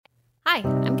Hi,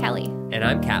 I'm Kelly. And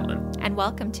I'm Catlin. And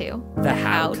welcome to the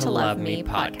How to Love Me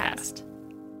podcast.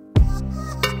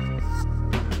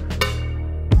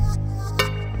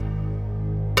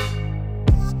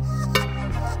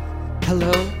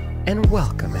 Hello and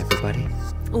welcome, everybody.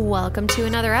 Welcome to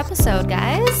another episode,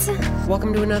 guys.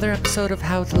 Welcome to another episode of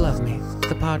How to Love Me,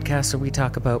 the podcast where we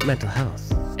talk about mental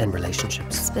health and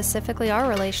relationships. Specifically our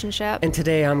relationship. And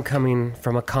today I'm coming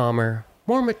from a calmer,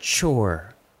 more mature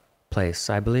place,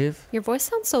 I believe. Your voice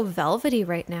sounds so velvety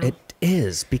right now. It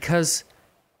is, because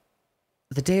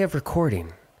the day of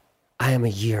recording, I am a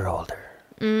year older.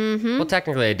 Mm-hmm. Well,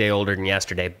 technically a day older than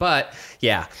yesterday, but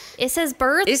yeah. It's his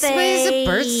birthday. It's his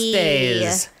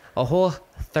birthdays. A whole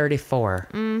 34.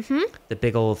 Mm-hmm. The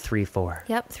big old 3-4.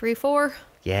 Yep, 3-4.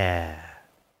 Yeah.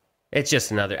 It's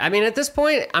just another. I mean, at this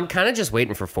point, I'm kind of just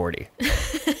waiting for 40.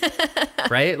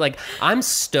 Right? Like, I'm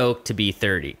stoked to be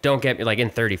 30. Don't get me, like, in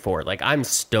 34. Like, I'm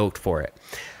stoked for it.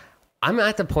 I'm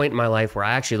at the point in my life where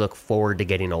I actually look forward to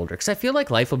getting older, because I feel like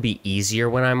life will be easier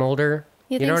when I'm older.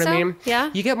 You know think what so? I mean?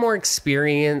 Yeah. You get more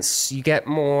experience. You get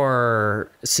more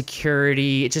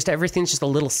security. It just, everything's just a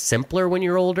little simpler when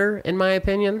you're older, in my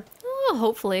opinion. Oh,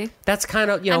 hopefully. That's kind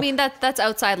of, you know. I mean, that's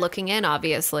outside looking in,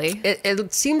 obviously.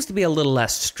 It seems to be a little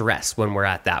less stress when we're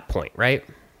at that point, right?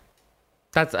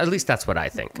 At least that's what I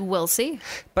think. We'll see.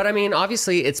 But I mean,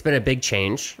 obviously, it's been a big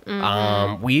change.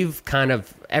 Mm-hmm. We've kind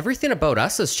of, everything about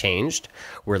us has changed.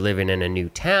 We're living in a new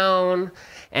town.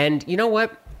 And you know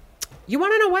what? You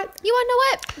want to know what? You want to know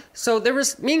what? So there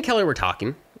was, me and Kelly were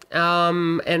talking.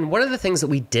 And one of the things that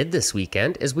we did this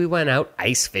weekend is we went out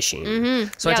ice fishing. Mm-hmm.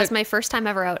 So yeah, it was my first time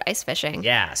ever out ice fishing.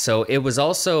 Yeah, so it was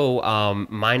also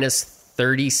minus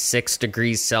 36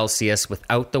 degrees Celsius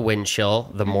without the wind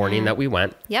chill the morning that we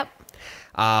went. Yep.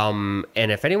 And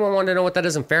if anyone wanted to know what that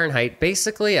is in Fahrenheit,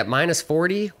 basically at minus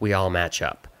 40, we all match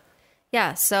up.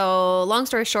 Yeah, so long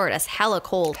story short, it's hella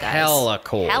cold, guys. Hella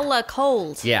cold. Hella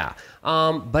cold. Yeah.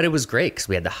 But it was great because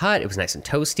we had the hut. It was nice and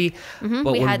toasty. Mm-hmm.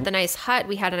 But We had the nice hut.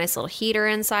 We had a nice little heater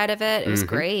inside of it. It was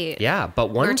great. Yeah, but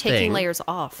We were one taking thing... layers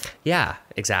off. Yeah,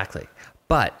 exactly.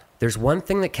 But there's one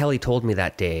thing that Kelly told me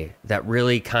that day that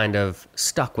really kind of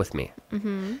stuck with me.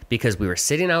 Mm-hmm. Because we were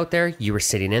sitting out there, you were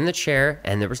sitting in the chair,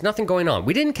 and there was nothing going on.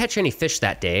 We didn't catch any fish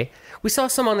that day. We saw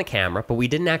some on the camera, but we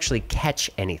didn't actually catch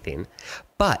anything.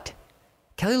 But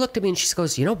Kelly looked at me and she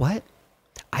goes, you know what?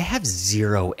 I have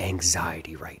zero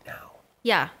anxiety right now.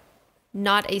 Yeah.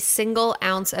 Not a single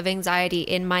ounce of anxiety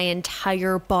in my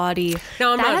entire body.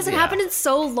 No, that hasn't happened in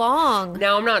so long.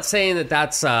 Now, I'm not saying that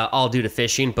that's all due to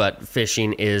fishing, but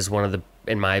fishing is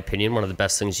in my opinion, one of the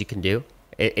best things you can do.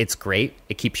 It's great.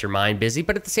 It keeps your mind busy,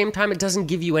 but at the same time, it doesn't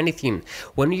give you anything.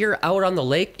 When you're out on the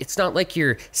lake, it's not like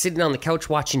you're sitting on the couch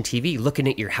watching TV, looking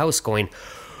at your house going,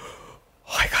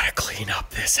 oh, I gotta clean up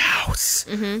this house.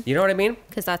 Mm-hmm. You know what I mean?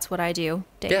 Because that's what I do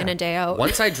day in and day out.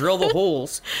 Once I drill the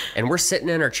holes and we're sitting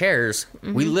in our chairs,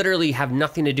 we literally have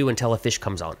nothing to do until a fish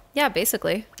comes on. Yeah,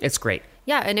 basically. It's great.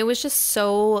 Yeah, and it was just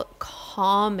so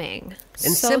calming.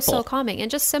 And so simple. calming.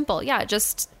 And just simple. Yeah,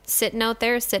 just sitting out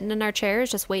there, sitting in our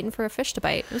chairs, just waiting for a fish to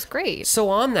bite. It was great. So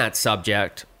on that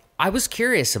subject, I was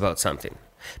curious about something.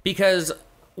 Because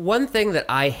one thing that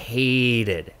I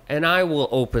hated, and I will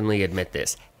openly admit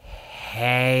this,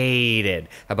 hated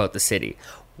about the city,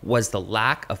 was the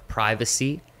lack of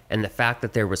privacy and the fact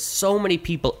that there was so many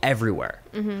people everywhere.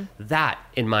 Mm-hmm. That,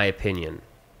 in my opinion,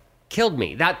 killed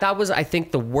me. That was, I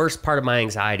think, the worst part of my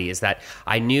anxiety, is that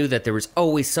I knew that there was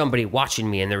always somebody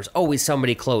watching me and there was always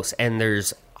somebody close, and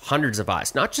there's hundreds of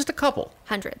us, not just a couple.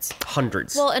 Hundreds.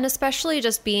 Well, and especially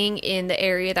just being in the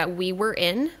area that we were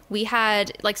in, we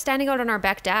had, like, standing out on our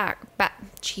back deck,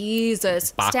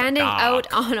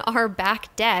 out on our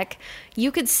back deck,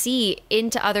 you could see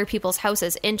into other people's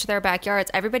houses, into their backyards.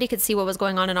 Everybody could see what was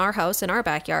going on in our house, in our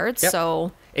backyards. Yep.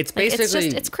 So it's basically,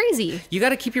 it's crazy. You got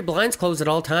to keep your blinds closed at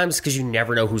all times, because you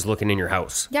never know who's looking in your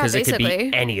house. Yeah, because it could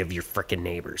basically. be any of your freaking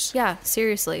neighbors. Yeah,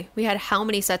 seriously. We had how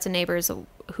many sets of neighbors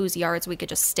whose yards we could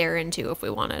just stare into if we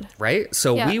wanted. Right?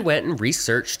 So Yeah. we went and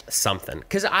researched something,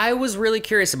 because I was really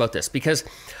curious about this, because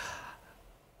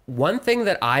one thing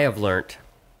that I have learned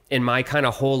in my kind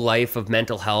of whole life of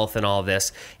mental health and all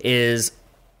this is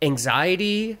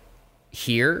anxiety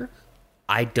here.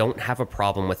 I don't have a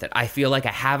problem with it. I feel like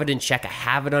I have it in check. I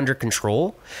have it under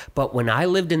control. But when I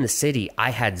lived in the city,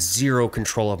 I had zero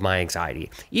control of my anxiety.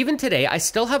 Even today, I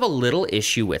still have a little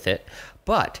issue with it,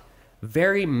 but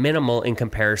very minimal in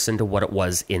comparison to what it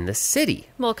was in the city.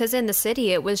 Well, because in the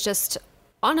city, it was just,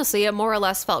 honestly, it more or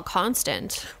less felt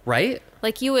constant. Right?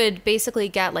 Like, you would basically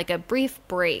get like a brief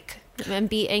break and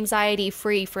be anxiety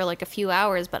free for like a few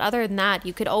hours. But other than that,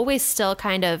 you could always still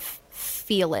kind of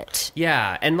feel it.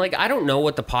 Yeah, and like I don't know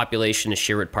what the population of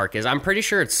Sherwood Park is. I'm pretty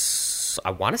sure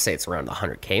I want to say it's around the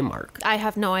 100K mark. I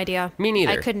have no idea. Me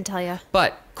neither. I couldn't tell you.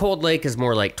 But Cold Lake is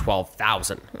more like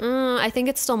 12,000. I think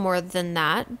it's still more than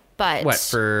that, but... What,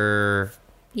 for...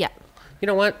 Yeah. You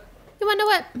know what? You want to know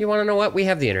what? You want to know what? We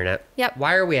have the internet. Yep.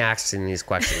 Why are we asking these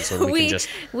questions when we can just...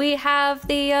 We have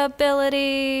the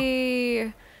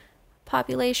ability.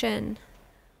 Population.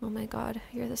 Oh my God,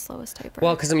 you're the slowest typer.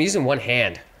 Well, because I'm using one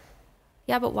hand.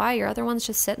 Yeah, but why? Your other one's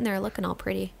just sitting there looking all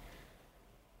pretty.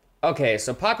 Okay,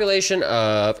 so population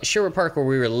of Sherwood Park where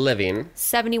we were living...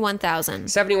 71,000.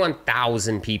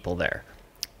 71,000 people there.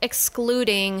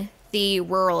 Excluding the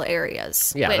rural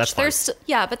areas. Yeah, which that's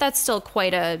fine. but that's still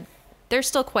quite a... There's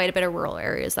still quite a bit of rural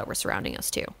areas that were surrounding us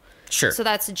too. Sure. So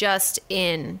that's just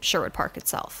in Sherwood Park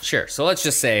itself. Sure. So let's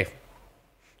just say,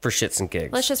 for shits and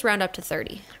gigs. Let's just round up to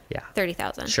 30. Yeah.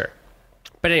 30,000. Sure.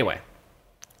 But anyway,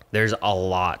 there's a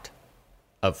lot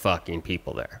of fucking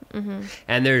people there. Mm-hmm.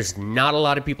 And there's not a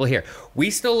lot of people here.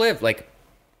 We still live, like,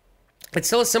 it's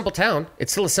still a simple town.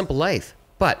 It's still a simple life.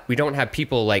 But we don't have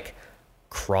people, like,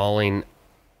 crawling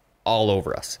all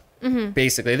over us. Mm-hmm.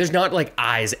 Basically, there's not, like,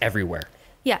 eyes everywhere.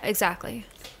 Yeah, exactly.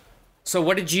 So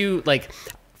what did you, like,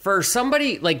 for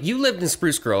somebody, like, you lived in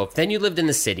Spruce Grove, then you lived in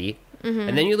the city,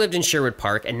 and then you lived in Sherwood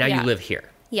Park, and now you live here.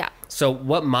 Yeah. So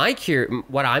what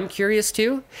I'm curious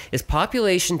to is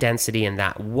population density and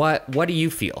that. What do you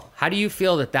feel? How do you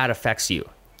feel that affects you?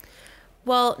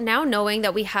 Well, now knowing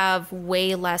that we have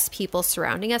way less people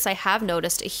surrounding us, I have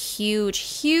noticed a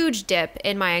huge dip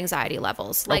in my anxiety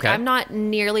levels. Like, Okay. I'm not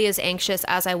nearly as anxious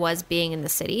as I was being in the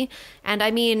city. And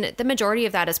I mean, the majority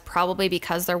of that is probably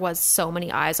because there was so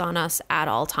many eyes on us at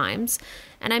all times.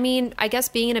 And I mean, I guess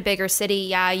being in a bigger city,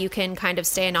 yeah, you can kind of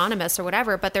stay anonymous or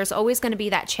whatever, but there's always going to be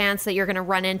that chance that you're going to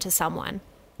run into someone.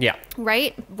 Yeah.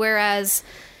 Right? Whereas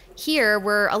here,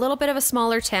 we're a little bit of a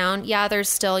smaller town. Yeah, there's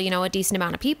still, a decent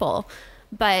amount of people,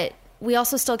 but we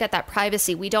also still get that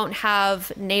privacy. We don't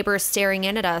have neighbors staring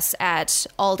in at us at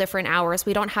all different hours.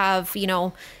 We don't have,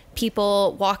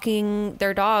 people walking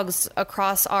their dogs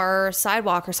across our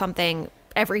sidewalk or something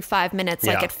every 5 minutes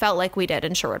like Yeah. it felt like we did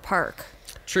in Sherwood Park.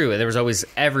 True. And there was always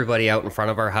everybody out in front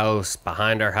of our house,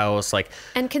 behind our house, like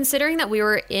And considering that we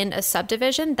were in a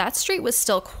subdivision, that street was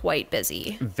still quite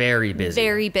busy. very busy.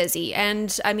 Very busy.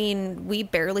 And I mean, we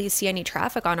barely see any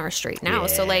traffic on our street now.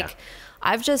 So Yeah. like,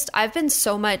 I've been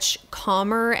so much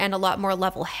calmer and a lot more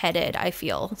level-headed, I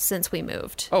feel, since we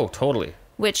moved. Oh, totally.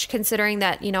 Which, considering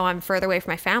that, I'm further away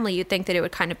from my family, you'd think that it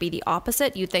would kind of be the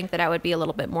opposite. You'd think that I would be a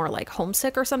little bit more like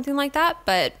homesick or something like that.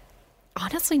 But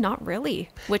honestly, not really,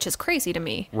 which is crazy to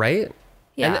me. Right?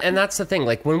 Yeah. And that's the thing.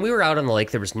 Like, when we were out on the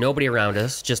lake, there was nobody around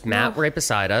us, just Matt right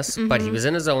beside us, but he was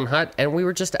in his own hut, and we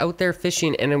were just out there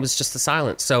fishing, and it was just a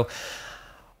silence. So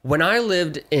when I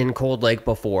lived in Cold Lake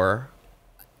before,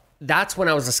 that's when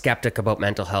I was a skeptic about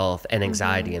mental health and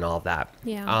anxiety and all of that.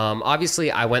 Yeah. Obviously,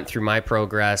 I went through my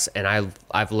progress, and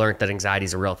I've learned that anxiety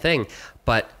is a real thing,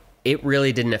 but it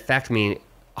really didn't affect me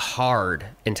hard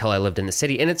until I lived in the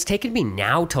city. And it's taken me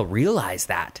now to realize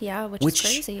that. Yeah, which is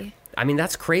crazy. I mean,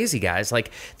 that's crazy, guys.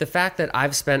 Like, the fact that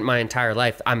I've spent my entire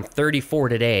life, I'm 34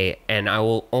 today, and I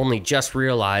will only just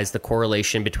realize the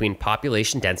correlation between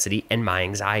population density and my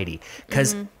anxiety,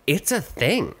 because it's a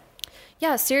thing.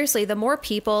 Yeah, seriously, the more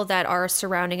people that are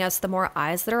surrounding us, the more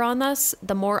eyes that are on us,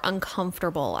 the more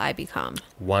uncomfortable I become.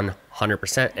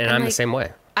 100%. And I'm the like, same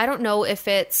way. I don't know if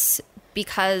it's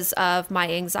because of my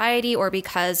anxiety or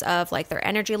because of like their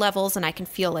energy levels and I can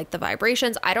feel like the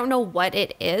vibrations. I don't know what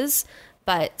it is,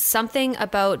 but something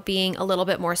about being a little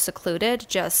bit more secluded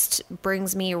just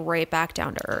brings me right back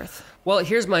down to earth. Well,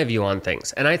 here's my view on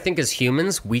things. And I think as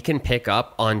humans, we can pick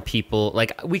up on people,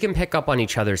 like we can pick up on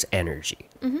each other's energy.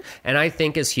 And I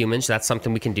think as humans, that's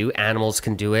something we can do. Animals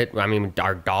can do it. I mean,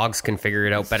 our dogs can figure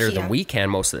it out better than we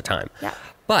can most of the time. Yeah.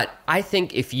 But I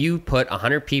think if you put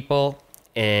 100 people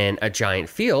in a giant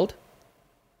field,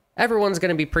 everyone's going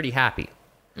to be pretty happy.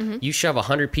 You shove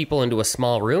 100 people into a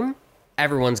small room,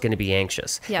 everyone's going to be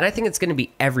anxious. Yeah. And I think it's going to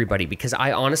be everybody because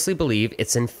I honestly believe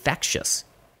it's infectious.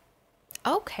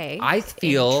 Okay. I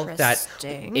feel that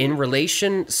Interesting. in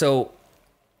relation, so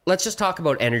let's just talk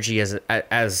about energy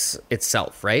as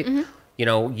itself, right? You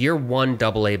know, you're one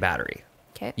AA battery.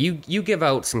 Okay. You give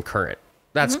out some current.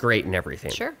 That's great and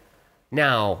everything. Sure.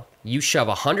 Now, you shove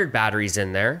 100 batteries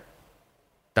in there.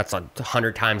 That's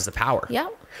 100 times the power. Yeah.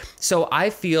 So I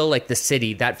feel like the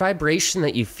city, that vibration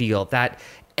that you feel, that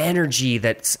energy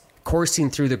that's coursing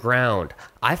through the ground,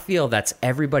 I feel that's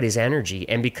everybody's energy.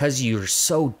 And because you're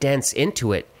so dense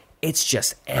into it, it's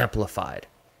just amplified.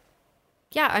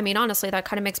 Yeah, I mean, honestly, that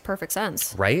kind of makes perfect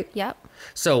sense. right? Yep.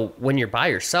 So when you're by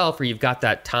yourself or you've got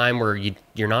that time where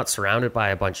you're not surrounded by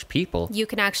a bunch of people. You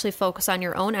can actually focus on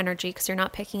your own energy because you're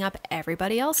not picking up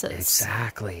everybody else's.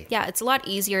 Exactly. Yeah, it's a lot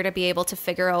easier to be able to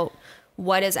figure out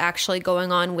what is actually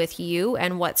going on with you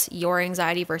and what's your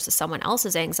anxiety versus someone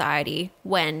else's anxiety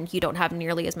when you don't have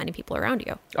nearly as many people around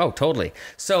you. Oh, totally.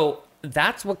 So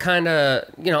that's what kind of,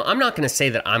 I'm not going to say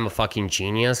that I'm a fucking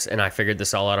genius and I figured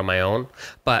this all out on my own,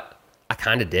 but I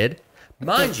kind of did.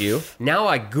 Mind you, now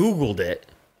I Googled it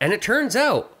and it turns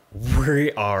out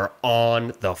we are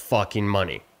on the fucking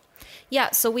money.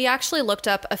 Yeah, so we actually looked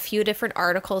up a few different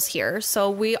articles here. So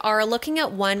we are looking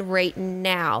at one right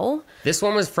now. This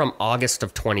one was from August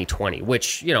of 2020,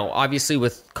 which, obviously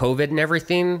with COVID and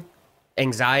everything,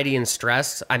 anxiety and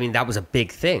stress, I mean, that was a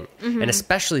big thing. And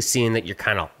especially seeing that you're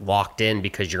kind of locked in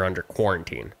because you're under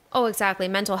quarantine. Oh, exactly.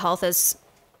 Mental health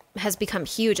has become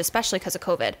huge, especially because of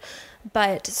COVID.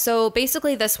 But so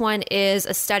basically this one is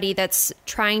a study that's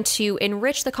trying to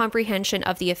enrich the comprehension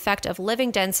of the effect of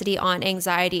living density on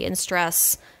anxiety and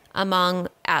stress among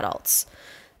adults.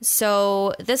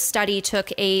 So this study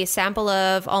took a sample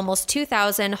of almost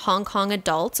 2,000 Hong Kong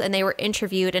adults, and they were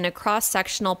interviewed in a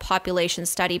cross-sectional population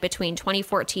study between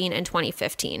 2014 and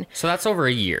 2015. So that's over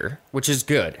a year, which is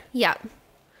good. Yeah.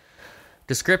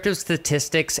 Descriptive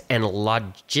statistics and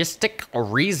logistic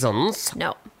reasons.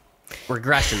 No.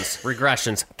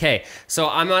 Regressions. Okay, so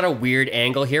I'm at a weird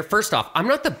angle here. First off, I'm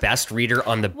not the best reader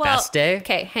on the best day.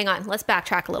 Okay, hang on. Let's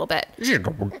backtrack a little bit.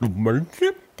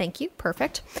 Thank you.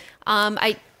 Perfect.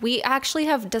 We actually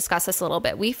have discussed this a little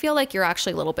bit. We feel like you're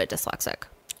actually a little bit dyslexic.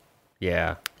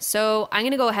 Yeah. So I'm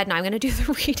going to go ahead and I'm going to do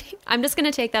the reading. I'm just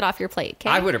going to take that off your plate.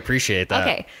 Okay. I would appreciate that.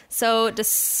 Okay. So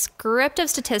descriptive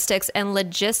statistics and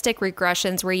logistic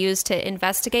regressions were used to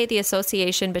investigate the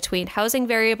association between housing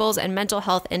variables and mental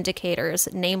health indicators,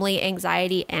 namely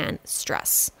anxiety and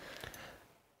stress.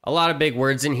 A lot of big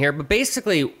words in here, but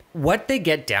basically what they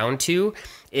get down to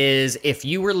is if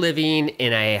you were living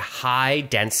in a high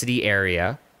density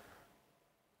area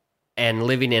and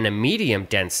living in a medium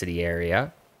density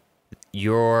area,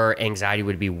 your anxiety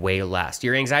would be way less.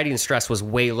 Your anxiety and stress was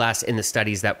way less in the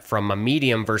studies that from a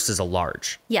medium versus a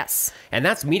large. Yes. And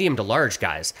that's medium to large,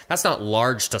 guys. That's not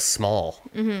large to small.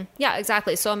 Mm-hmm. Yeah,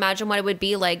 exactly. So imagine what it would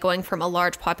be like going from a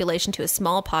large population to a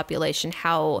small population,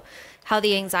 how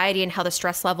the anxiety and how the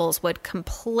stress levels would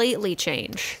completely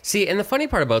change. See, and the funny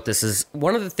part about this is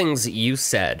one of the things that you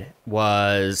said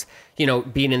was,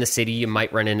 being in the city, you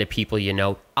might run into people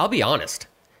I'll be honest.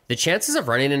 The chances of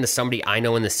running into somebody I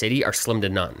know in the city are slim to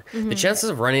none. Mm-hmm. The chances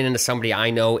of running into somebody I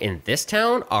know in this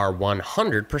town are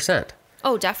 100%.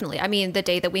 Oh, definitely. I mean, the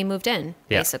day that we moved in,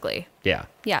 basically. Yeah.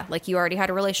 Yeah, like you already had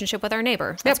a relationship with our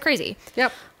neighbor. That's crazy.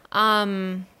 Yep.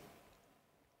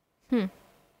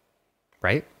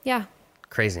 Right? Yeah.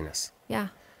 Craziness. Yeah.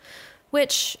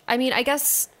 Which, I mean, I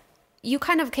guess you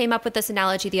kind of came up with this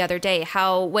analogy the other day,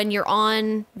 how when you're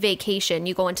on vacation,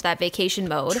 you go into that vacation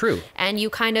mode. True. And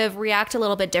you kind of react a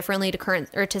little bit differently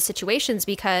to situations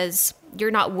because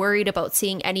you're not worried about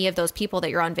seeing any of those people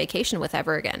that you're on vacation with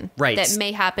ever again. Right. That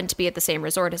may happen to be at the same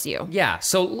resort as you. Yeah.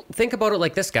 So think about it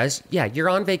like this, guys. Yeah, you're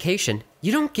on vacation.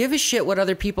 You don't give a shit what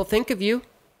other people think of you.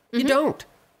 You don't.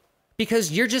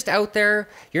 Because you're just out there.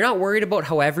 You're not worried about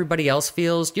how everybody else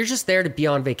feels. You're just there to be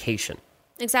on vacation.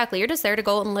 Exactly. You're just there to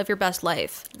go out and live your best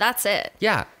life. That's it.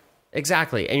 Yeah,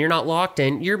 exactly. And you're not locked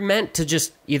in. You're meant to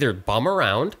just either bum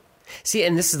around. See,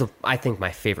 and this is, I think,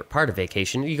 my favorite part of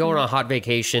vacation. You go on a hot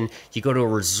vacation, you go to a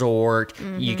resort,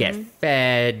 you get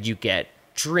fed, you get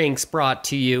drinks brought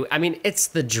to you. I mean, it's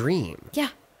the dream. Yeah.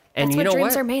 And that's you know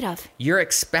dreams what? Are made of. You're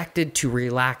expected to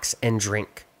relax and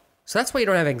drink. So that's why you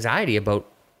don't have anxiety about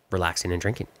relaxing and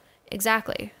drinking.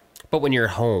 Exactly. But when you're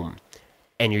at home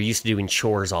and you're used to doing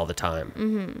chores all the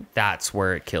time, that's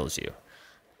where it kills you.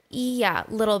 Yeah,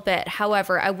 a little bit.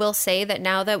 However, I will say that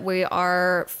now that we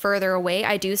are further away,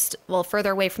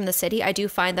 further away from the city, I do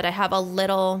find that I have a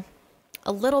little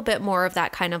bit more of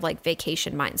that kind of like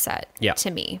vacation mindset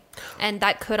to me. And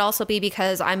that could also be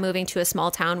because I'm moving to a small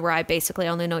town where I basically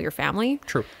only know your family.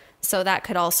 True. So that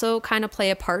could also kind of play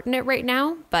a part in it right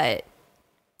now. But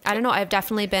I don't know. I've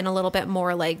definitely been a little bit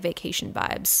more like vacation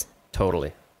vibes.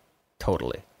 Totally.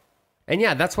 And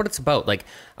yeah, that's what it's about. Like,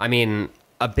 I mean,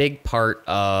 a big part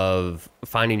of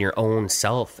finding your own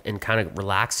self and kind of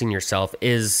relaxing yourself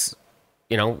is,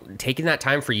 taking that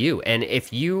time for you. And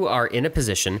if you are in a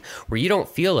position where you don't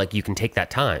feel like you can take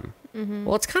that time,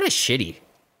 well, it's kind of shitty.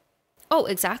 Oh,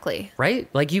 exactly. Right?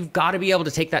 Like, you've got to be able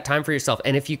to take that time for yourself.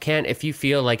 And if you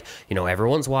feel like,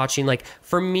 everyone's watching, like,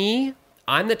 for me,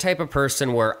 I'm the type of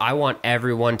person where I want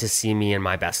everyone to see me in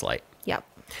my best light. Yep.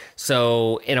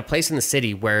 So in a place in the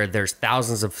city where there's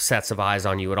thousands of sets of eyes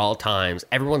on you at all times,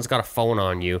 everyone's got a phone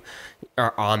on you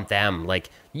or on them. Like,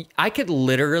 I could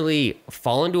literally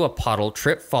fall into a puddle,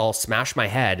 trip, fall, smash my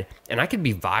head, and I could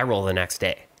be viral the next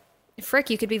day.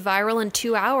 Frick, you could be viral in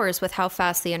 2 hours with how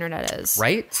fast the internet is.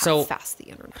 Right? How fast the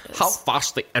internet is. How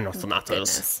fast the internet is.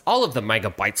 Goodness. All of the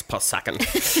megabytes per second.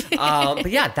 But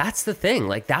yeah, that's the thing.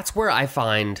 Like, that's where I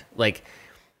find, like,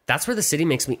 that's where the city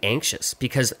makes me anxious,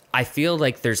 because I feel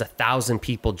like there's 1,000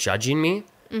 people judging me,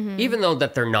 even though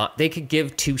that they're not. They could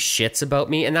give two shits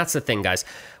about me. And that's the thing, guys.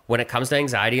 When it comes to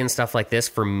anxiety and stuff like this,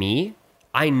 for me,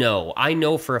 I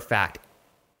know for a fact,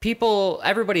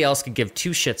 everybody else could give two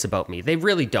shits about me. They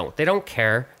really don't. They don't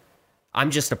care.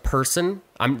 I'm just a person.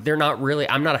 I'm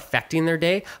not affecting their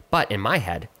day, but in my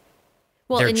head,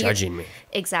 they're judging me.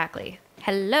 Exactly.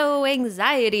 Hello,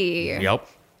 anxiety. Yep.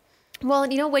 Well,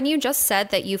 when you just said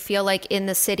that you feel like in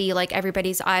the city, like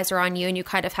everybody's eyes are on you and you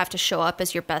kind of have to show up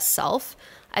as your best self,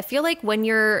 I feel like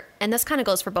and this kind of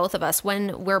goes for both of us,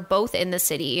 when we're both in the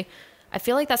city, I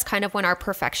feel like that's kind of when our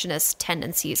perfectionist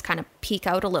tendencies kind of peak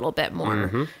out a little bit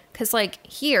more. Because like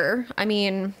here, I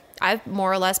mean, I've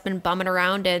more or less been bumming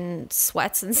around in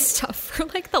sweats and stuff for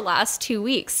like the last 2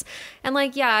 weeks. And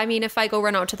like, yeah, I mean, if I go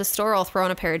run out to the store, I'll throw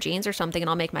on a pair of jeans or something and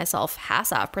I'll make myself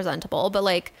half presentable. But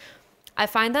like, I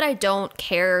find that I don't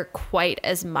care quite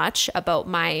as much about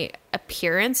my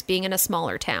appearance being in a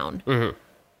smaller town.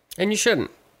 And you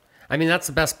shouldn't. I mean, that's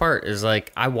the best part, is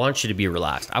like, I want you to be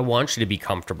relaxed. I want you to be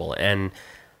comfortable. And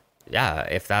yeah,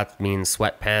 if that means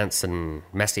sweatpants and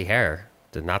messy hair,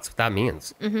 then that's what that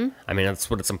means. I mean, that's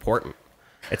what it's important.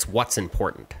 It's what's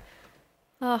important.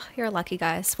 Oh, you're a lucky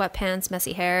guy. Sweatpants,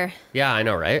 messy hair. Yeah, I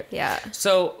know, right? Yeah.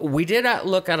 So we did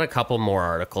look at a couple more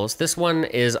articles. This one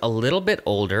is a little bit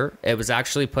older. It was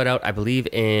actually put out, I believe,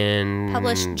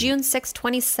 Published June 6,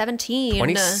 2017.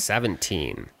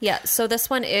 2017. Yeah, so this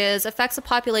one is Effects of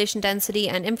Population Density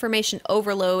and Information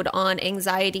Overload on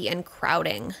Anxiety and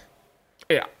Crowding.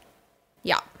 Yeah.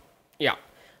 Yeah. Yeah.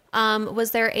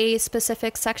 Was there a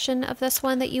specific section of this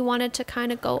one that you wanted to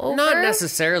kind of go over? Not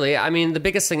necessarily. I mean, the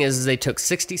biggest thing is they took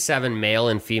 67 male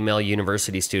and female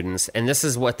university students, and this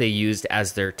is what they used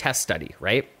as their test study,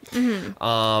 right?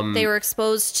 They were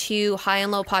exposed to high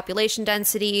and low population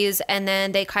densities, and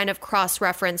then they kind of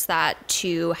cross-referenced that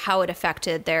to how it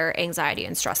affected their anxiety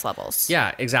and stress levels.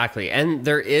 Yeah, exactly. And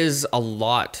there is a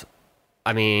lot.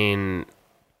 I mean,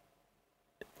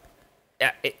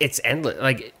 it's endless.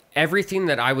 Like, everything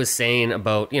that I was saying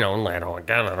about, and I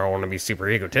don't want to be super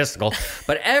egotistical,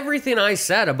 but everything I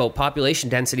said about population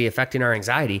density affecting our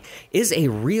anxiety is a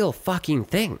real fucking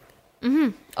thing.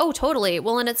 Oh, totally.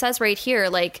 Well, and it says right here,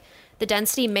 like, the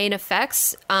density main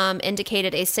effects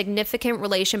indicated a significant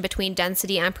relation between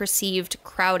density and perceived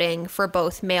crowding for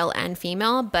both male and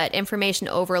female, but information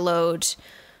overload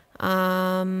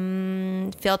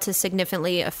failed to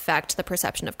significantly affect the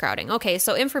perception of crowding. Okay,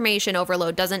 so information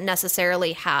overload doesn't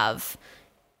necessarily have,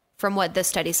 from what this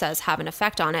study says, have an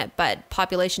effect on it, but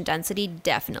population density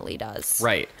definitely does.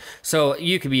 Right. So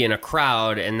you could be in a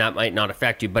crowd and that might not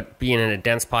affect you, but being in a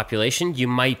dense population, you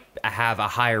might have a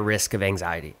higher risk of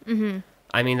anxiety.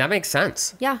 I mean, that makes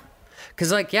sense. Yeah.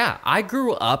 Because, like, yeah, I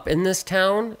grew up in this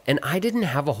town and I didn't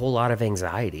have a whole lot of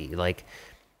anxiety. Like,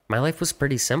 my life was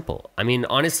pretty simple. I mean,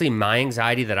 honestly, my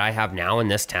anxiety that I have now in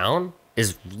this town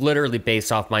is literally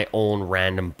based off my own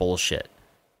random bullshit.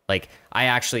 Like, I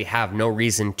actually have no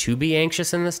reason to be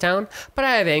anxious in this town, but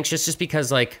I have anxious just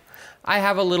because, like, I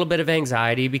have a little bit of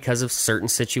anxiety because of certain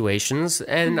situations,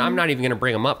 and I'm not even going to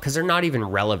bring them up because they're not even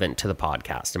relevant to the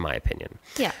podcast, in my opinion.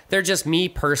 Yeah. They're just me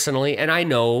personally, and I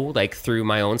know, like, through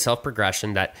my own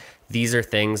self-progression that these are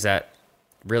things that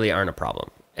really aren't a problem.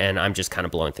 And I'm just kind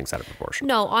of blowing things out of proportion.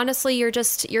 No, honestly,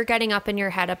 you're getting up in your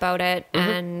head about it,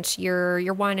 and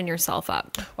you're winding yourself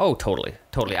up. Oh, totally.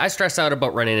 I stress out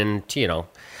about running into,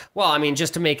 well, I mean,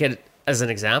 just to make it as an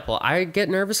example, I get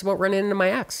nervous about running into my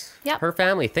ex, her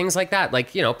family, things like that.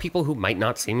 Like, people who might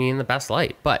not see me in the best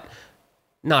light, but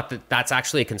not that that's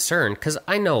actually a concern, because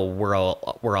I know we're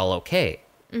all okay.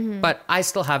 But I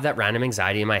still have that random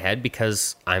anxiety in my head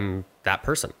because I'm that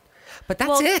person. But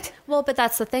that's it. Well, but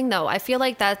that's the thing, though. I feel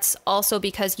like that's also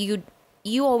because you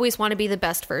always want to be the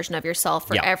best version of yourself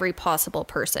for every possible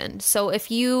person. So if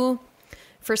you,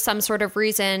 for some sort of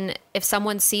reason, if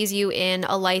someone sees you in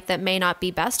a light that may not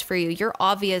be best for you, you're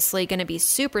obviously going to be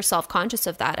super self-conscious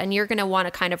of that. And you're going to want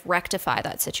to kind of rectify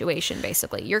that situation,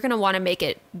 basically. You're going to want to make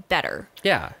it better.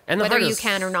 Yeah. And whether you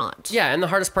can or not. Yeah. And the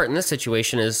hardest part in this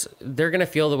situation is they're going to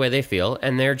feel the way they feel,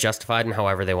 and they're justified in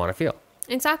however they want to feel.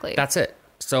 Exactly. That's it.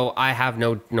 So I have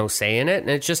no say in it, and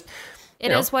it's just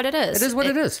it is what it is. It is what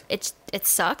it is. It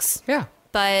sucks. Yeah.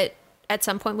 but at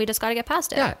some point we just got to get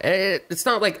past it. Yeah, it's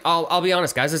not like, I'll be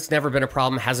honest, guys, it's never been a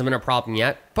problem, hasn't been a problem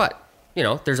yet, but, you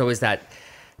know, there's always that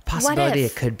possibility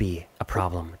it could be a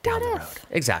problem down the road.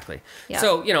 Exactly. Yeah.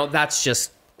 So, you know, that's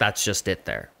just it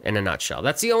there in a nutshell.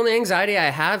 That's the only anxiety I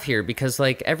have here, because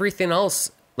like everything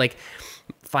else, like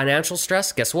financial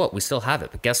stress, guess what? We still have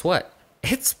it, but guess what?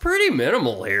 It's pretty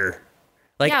minimal here.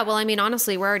 Like, yeah, well, I mean,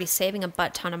 honestly, we're already saving a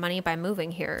butt ton of money by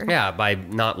moving here. Yeah, by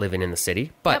not living in the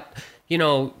city. But, you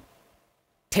know,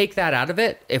 take that out of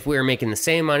it. If we were making the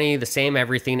same money, the same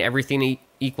everything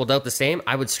equaled out the same,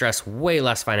 I would stress way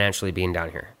less financially being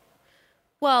down here.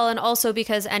 Well, and also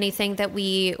because anything that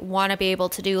we want to be able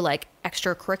to do, like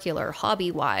extracurricular,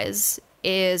 hobby-wise,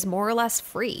 is more or less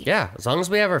free. Yeah, as long as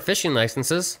we have our fishing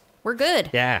licenses. We're good.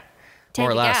 Yeah. Tank More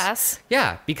or of less. gas.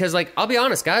 Yeah, because like, I'll be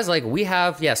honest, guys, like we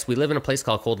live in a place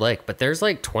called Cold Lake, but there's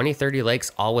like 20, 30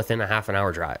 lakes all within a half an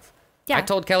hour drive. Yeah, I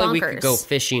told Kelly we could bonkers. go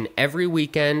fishing every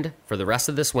weekend for the rest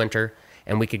of this winter,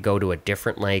 and we could go to a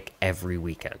different lake every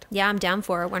weekend. Yeah, I'm down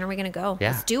for it. When are we going to go?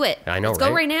 Yeah. Let's do it. I know, Let's go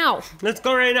right? right now. Let's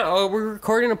go right now. Oh, we're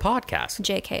recording a podcast.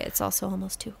 JK, it's also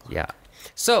almost 2 o'clock. Yeah.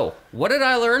 So, what did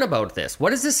I learn about this?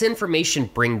 What does this information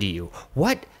bring to you?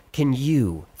 What can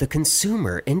you, the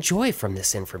consumer, enjoy from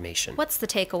this information? What's the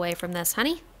takeaway from this,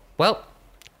 honey? Well,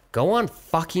 go on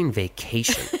fucking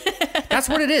vacation. That's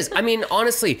what it is. I mean,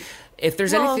 honestly, if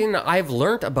there's anything that I've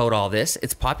learned about all this,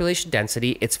 it's population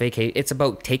density, it's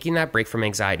about taking that break from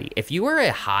anxiety. If you are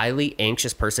a highly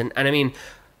anxious person, and I mean,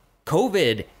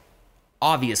 COVID,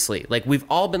 obviously, like we've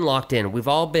all been locked in, we've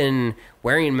all been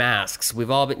wearing masks,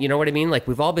 we've all been, you know what I mean? Like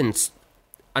we've all been,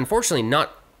 unfortunately,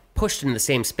 not pushed into the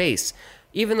same space.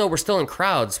 Even though we're still in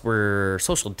crowds, we're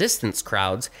social distance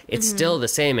crowds, it's still the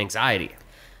same anxiety.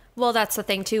 Well, that's the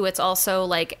thing, too. It's also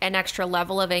like an extra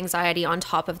level of anxiety on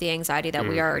top of the anxiety that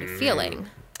we are already feeling.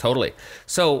 Totally.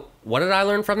 So what did I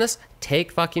learn from this?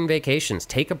 Take fucking vacations.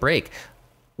 Take a break.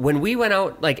 When we went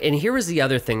out, like, and here was the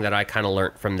other thing that I kind of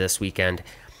learned from this weekend.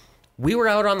 We were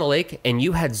out on the lake and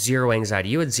you had zero anxiety.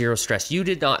 You had zero stress. You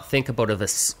did not think about a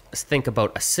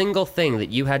single thing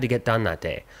that you had to get done that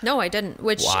day. No, I didn't,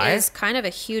 which Why? is kind of a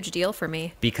huge deal for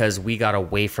me. Because we got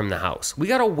away from the house. We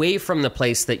got away from the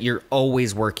place that you're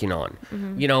always working on.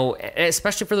 You know,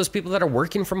 especially for those people that are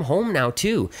working from home now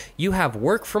too. You have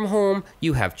work from home,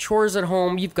 you have chores at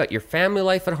home, you've got your family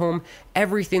life at home,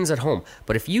 everything's at home.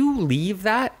 But if you leave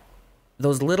that,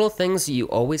 those little things that you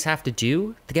always have to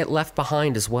do, to get left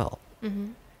behind as well.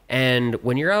 And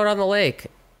when you're out on the lake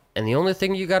and the only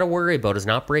thing you got to worry about is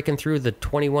not breaking through the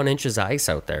 21 inches of ice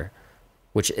out there,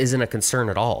 which isn't a concern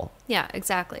at all, Yeah,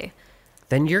 exactly.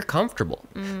 then you're comfortable.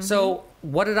 So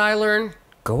what did I learn?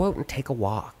 Go out and take a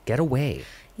walk. Get away.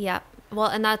 Yeah. Well,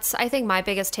 and that's, I think my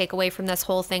biggest takeaway from this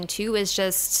whole thing too is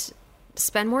just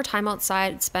spend more time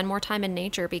outside, spend more time in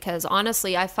nature, because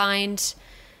honestly, I find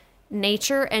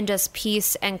nature and just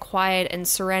peace and quiet and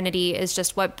serenity is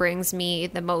just what brings me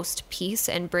the most peace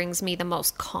and brings me the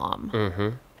most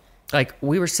calm. Like,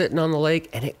 we were sitting on the lake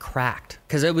and it cracked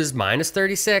because it was minus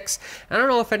 36. I don't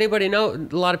know if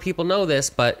a lot of people know this,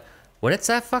 but when it's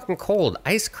that fucking cold,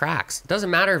 ice cracks. It doesn't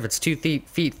matter if it's 2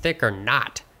 feet thick or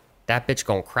not. That bitch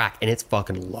gonna crack, and it's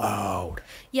fucking loud.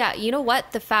 Yeah, you know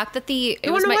what? The fact that You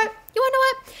wanna know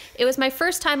what? It was my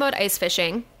first time out ice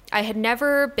fishing. I had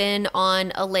never been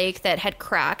on a lake that had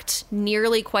cracked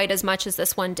nearly quite as much as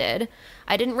this one did.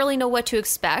 I didn't really know what to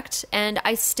expect, and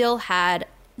I still had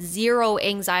zero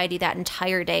anxiety that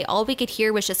entire day. All we could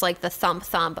hear was just like the thump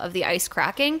thump of the ice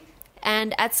cracking.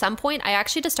 And at some point, I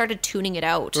actually just started tuning it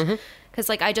out because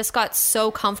like I just got so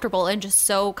comfortable and just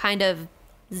so kind of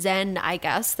zen, I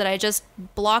guess, that I just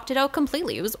blocked it out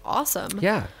completely. It was awesome.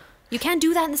 Yeah. You can't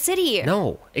do that in the city.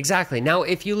 No, exactly. Now,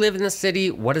 if you live in the city,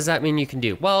 what does that mean you can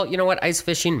do? Well, you know what? Ice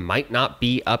fishing might not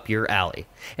be up your alley.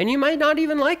 And you might not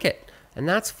even like it. And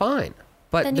that's fine.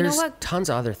 But Then you know there's what? tons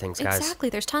of other things, guys. Exactly.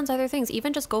 There's tons of other things.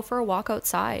 Even just go for a walk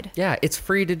outside. Yeah, it's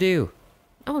free to do.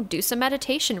 Oh, do some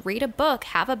meditation, read a book,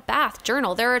 have a bath,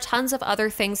 journal. There are tons of other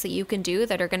things that you can do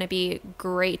that are going to be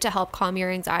great to help calm your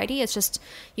anxiety. It's just,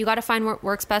 you got to find what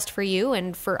works best for you.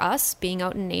 And for us, being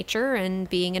out in nature and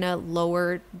being in a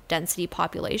lower density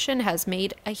population has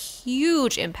made a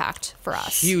huge impact for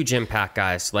us. Huge impact,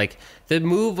 guys. Like, the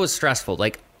move was stressful.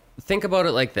 Like, think about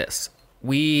it like this.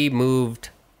 We moved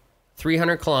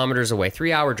 300 kilometers away,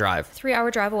 3-hour drive.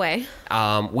 3-hour drive away.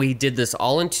 We did this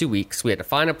all in 2 weeks. We had to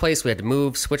find a place. We had to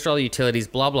move, switch all the utilities,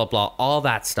 blah, blah, blah, all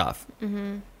that stuff.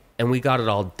 And we got it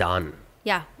all done.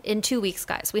 Yeah, in 2 weeks,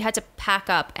 guys. We had to pack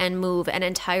up and move an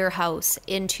entire house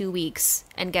in 2 weeks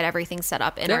and get everything set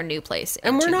up in our new place.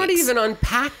 And we're 2 not weeks. even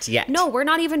unpacked yet. No, we're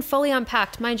not even fully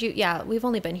unpacked. Mind you, yeah, we've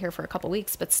only been here for a couple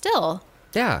weeks, but still.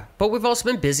 Yeah. But we've also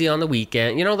been busy on the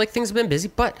weekend. You know, like things have been busy,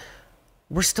 but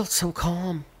we're still so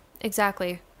calm.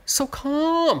 Exactly. So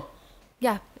calm.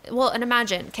 Yeah. Well, and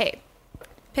imagine, okay,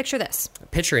 picture this.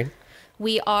 Picturing.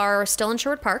 We are still in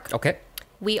Sherwood Park. Okay.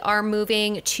 We are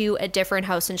moving to a different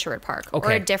house in Sherwood Park or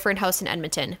Okay. a different house in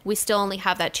Edmonton. We still only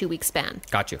have that 2-week span.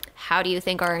 Got you. How do you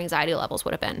think our anxiety levels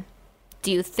would have been?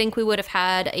 Do you think we would have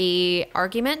had a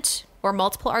argument or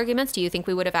multiple arguments? Do you think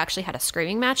we would have actually had a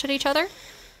screaming match at each other?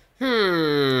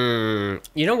 You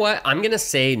know what? I'm going to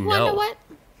say no. Wonder what?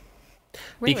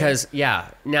 Really? Because, yeah,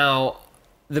 now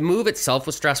the move itself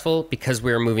was stressful because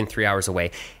we were moving 3 hours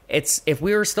away. If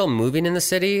we were still moving in the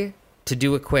city, to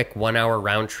do a quick 1 hour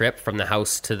round trip from the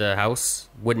house to the house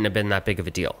wouldn't have been that big of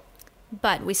a deal.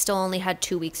 But we still only had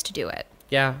 2 weeks to do it.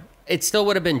 Yeah, it still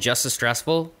would have been just as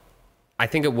stressful. I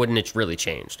think it wouldn't have really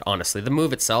changed, honestly. The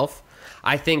move itself,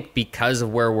 I think because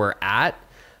of where we're at,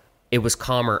 it was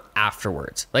calmer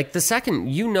afterwards. Like the second,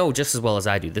 you know just as well as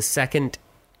I do, the second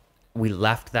we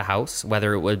left the house,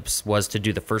 whether it was to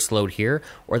do the first load here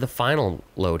or the final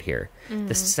load here,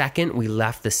 the second we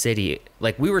left the city,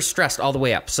 like we were stressed all the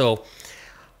way up. So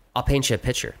I'll paint you a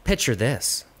picture. Picture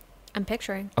this. I'm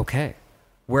picturing. Okay,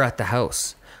 we're at the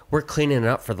house. We're cleaning it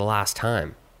up for the last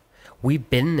time. We've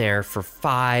been there for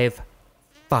 5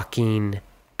 fucking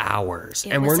hours,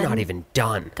 It and was we're not even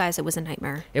done. Guys, it was a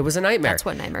nightmare. It was a nightmare. That's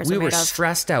what nightmares we are were made of.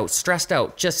 stressed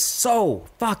out, just so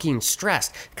fucking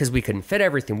stressed because we couldn't fit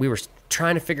everything. We were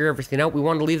trying to figure everything out. We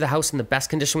wanted to leave the house in the best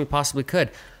condition we possibly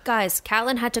could. Guys,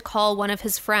 Catlin had to call one of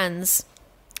his friends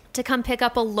to come pick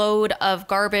up a load of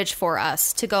garbage for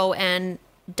us to go and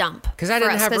dump. 'Cause I for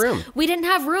didn't us, have 'cause room. We didn't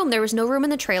have room. There was no room in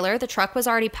the trailer. The truck was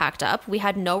already packed up. We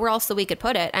had nowhere else that we could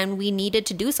put it, and we needed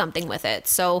to do something with it.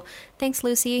 So thanks,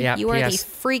 Lucy. Yeah, you are the PS.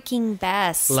 freaking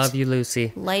best. Love you,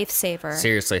 Lucy. Lifesaver.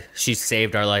 Seriously, she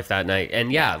saved our life that night.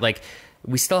 And yeah, like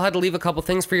we still had to leave a couple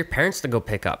things for your parents to go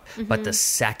pick up. But the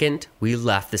second we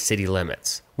left the city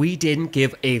limits, we didn't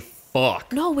give a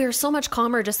fuck. No, we were so much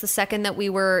calmer just the second that we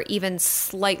were even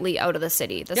slightly out of the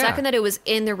city. The Yeah. second that it was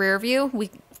in the rear view,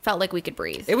 we felt like we could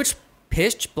breathe. It was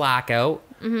pitch black out.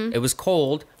 It was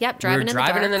cold. Yep, we driving were in the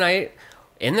driving in the dark. night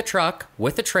in the truck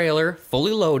with the trailer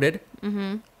fully loaded.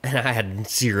 And I had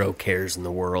zero cares in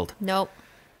the world. Nope.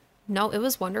 No, it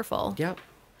was wonderful. Yep.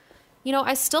 You know,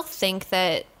 I still think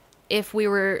that if we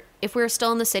were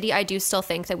still in the city, I do still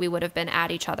think that we would have been at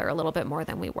each other a little bit more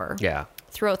than we were Yeah.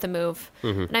 throughout the move.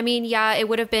 And I mean, yeah, it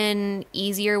would have been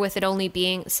easier with it only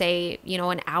being, say,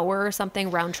 an hour or something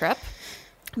round trip.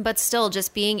 But still,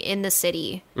 just being in the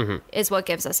city is what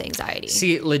gives us anxiety.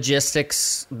 See,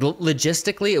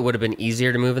 logistically, it would have been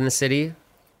easier to move in the city.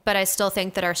 But I still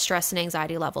think that our stress and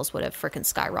anxiety levels would have freaking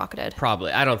skyrocketed.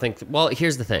 Probably. I don't think. Well,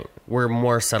 here's the thing. We're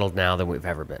more settled now than we've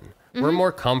ever been. We're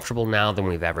more comfortable now than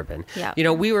we've ever been. Yeah. You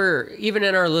know, we were, even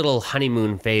in our little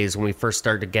honeymoon phase when we first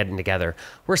started getting together,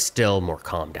 we're still more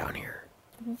calm down here.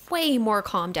 Way more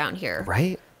calm down here.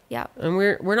 Right? Yeah. And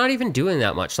we're not even doing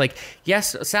that much. Like,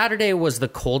 yes, Saturday was the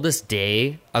coldest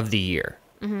day of the year,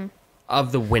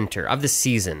 of the winter, of the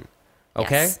season.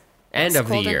 Okay, Yes. end Yes, of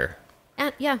the cold and- year.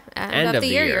 End of the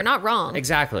year. You're not wrong.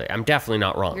 Exactly. I'm definitely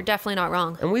not wrong. You're definitely not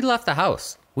wrong. And we left the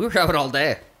house. We were out all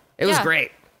day. It was Yeah.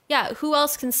 great. Yeah, who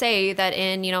else can say that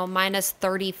in, minus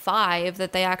 35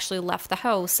 that they actually left the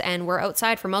house and were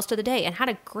outside for most of the day and had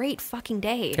a great fucking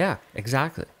day? Yeah,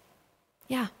 exactly.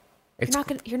 Yeah. It's-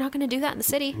 You're not gonna do that in the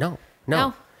city. No.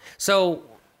 No. So,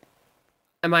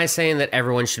 am I saying that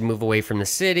everyone should move away from the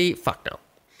city? Fuck no.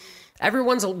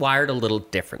 Everyone's wired a little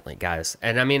differently, guys.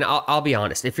 And I mean, I'll be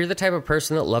honest. If you're the type of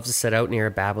person that loves to sit out near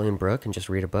a babbling brook and just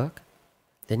read a book,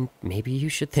 then maybe you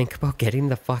should think about getting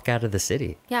the fuck out of the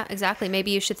city. Yeah, exactly. Maybe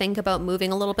you should think about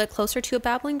moving a little bit closer to a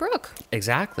babbling brook.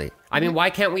 Exactly. I mean, why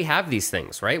can't we have these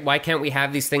things, right? Why can't we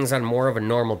have these things on more of a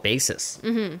normal basis?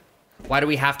 Why do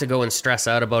we have to go and stress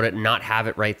out about it and not have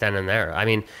it right then and there? I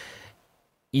mean,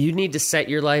 you need to set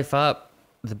your life up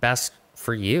the best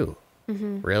for you,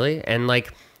 really. And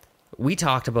like, we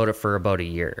talked about it for about a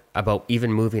year, about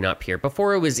even moving up here.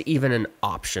 Before it was even an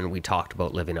option, we talked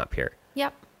about living up here.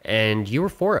 Yep. And you were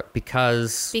for it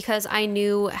because Because I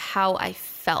knew how I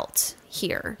felt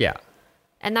here. yeah.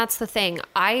 And that's the thing.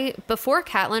 Before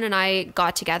Catlin and I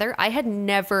got together, I had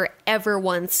never, ever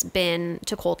once been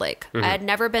to Cold Lake. I had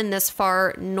never been this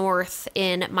far north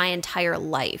in my entire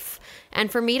life.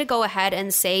 And for me to go ahead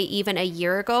and say even a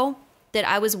year ago that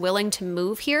I was willing to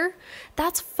move here,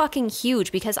 that's fucking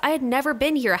huge because I had never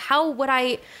been here. How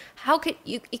could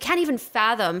you can't even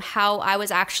fathom how I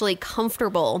was actually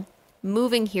comfortable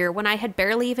moving here when I had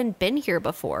barely even been here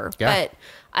before. Yeah. But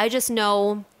I just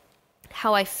know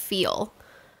how I feel.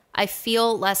 I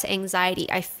feel less anxiety.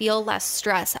 I feel less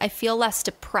stress. I feel less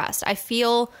depressed. I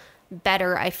feel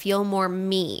better. I feel more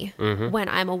me when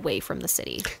I'm away from the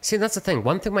city. See, that's the thing.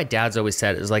 One thing my dad's always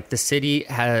said is like the city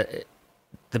has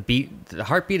the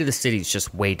heartbeat of the city is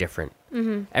just way different.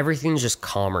 Everything's just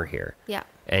calmer here. Yeah.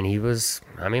 And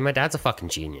my dad's a fucking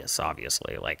genius,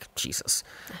 obviously. Like, Jesus.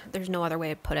 There's no other way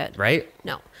to put it. Right?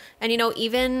 No. And,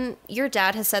 even your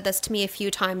dad has said this to me a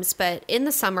few times, but in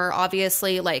the summer,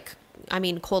 obviously,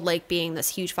 Cold Lake being this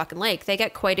huge fucking lake, they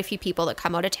get quite a few people that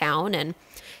come out of town. And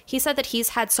he said that he's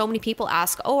had so many people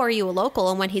ask, oh, are you a local?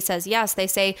 And when he says yes, they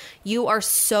say, you are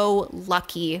so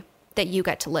lucky that you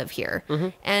get to live here.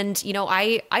 And,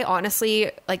 I honestly,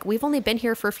 we've only been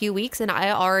here for a few weeks and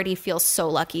I already feel so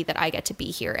lucky that I get to be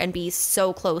here and be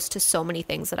so close to so many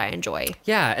things that I enjoy.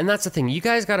 Yeah, and that's the thing. You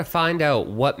guys got to find out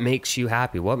what makes you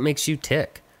happy, what makes you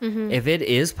tick. If it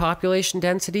is population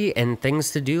density and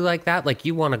things to do like that, like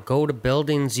you want to go to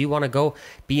buildings, you want to go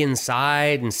be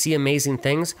inside and see amazing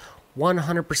things,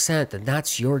 100%, then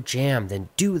that's your jam. Then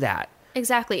do that.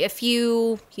 Exactly. If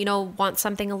you, want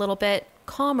something a little bit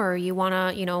calmer, you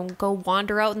want to, go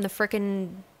wander out in the frickin'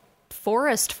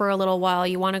 forest for a little while,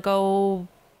 you want to go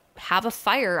have a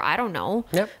fire, I don't know.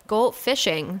 Yep. Go out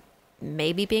fishing.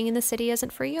 Maybe being in the city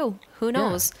isn't for you. Who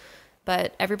knows? Yeah.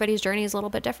 But everybody's journey is a little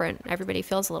bit different. Everybody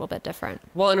feels a little bit different.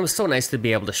 Well, and it was so nice to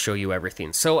be able to show you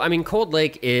everything. So, Cold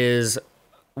Lake is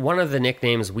one of the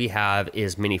nicknames we have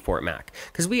is Mini Fort Mac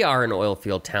because we are an oil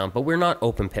field town, but we're not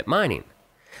open pit mining.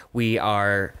 We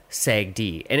are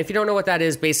SAGD. And if you don't know what that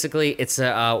is, basically it's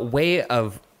a way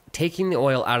of taking the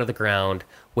oil out of the ground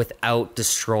without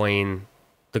destroying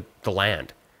the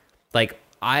land. Like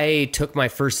I took my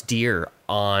first deer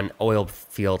on oil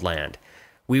field land.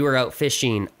 We were out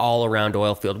fishing all around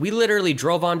oil field. We literally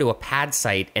drove onto a pad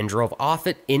site and drove off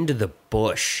it into the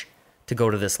bush to go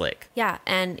to this lake. Yeah,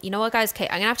 and you know what, guys? Okay,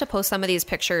 I'm gonna have to post some of these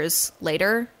pictures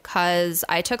later because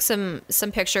I took some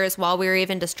pictures while we were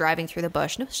even just driving through the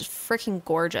bush, and it was just freaking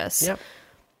gorgeous. Yep.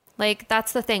 Like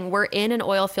that's the thing. We're in an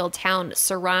oil field town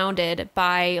surrounded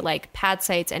by like pad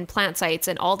sites and plant sites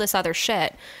and all this other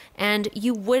shit, and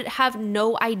you would have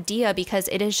no idea because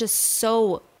it is just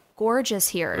so gorgeous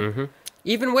here.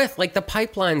 Even with like the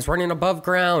pipelines running above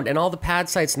ground and all the pad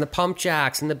sites and the pump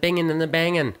jacks and the binging and the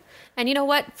banging. And you know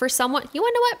what? For someone, you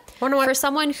want to know what? For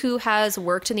someone who has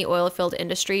worked in the oil field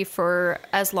industry for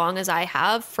as long as I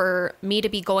have, for me to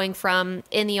be going from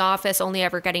in the office only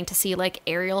ever getting to see like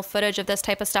aerial footage of this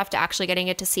type of stuff to actually getting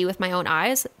it to see with my own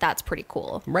eyes, that's pretty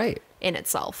cool. Right. In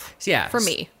itself. Yeah. For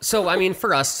me. So,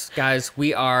 for us, guys,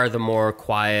 we are the more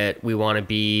quiet. We want to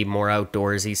be more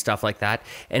outdoorsy, stuff like that.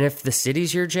 And if the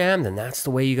city's your jam, then that's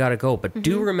the way you got to go. But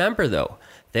do remember, though,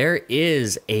 there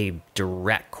is a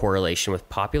direct correlation with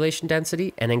population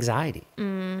density and anxiety.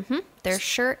 There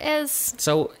sure is.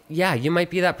 So, yeah, you might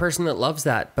be that person that loves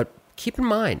that. But keep in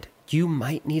mind, you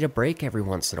might need a break every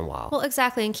once in a while. Well,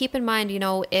 exactly. And keep in mind,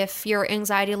 if your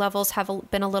anxiety levels have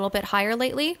been a little bit higher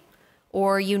lately,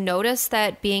 or you notice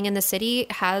that being in the city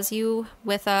has you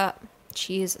with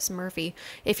Jesus, Murphy.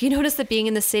 If you notice that being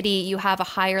in the city, you have a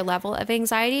higher level of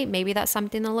anxiety, maybe that's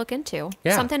something to look into.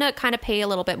 Yeah. Something to kind of pay a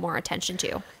little bit more attention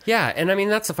to. Yeah, and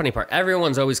that's the funny part.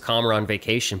 Everyone's always calmer on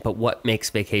vacation, but what makes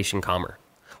vacation calmer?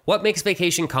 What makes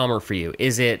vacation calmer for you?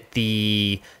 Is it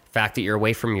the fact that you're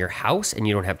away from your house and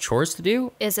you don't have chores to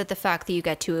do? Is it the fact that you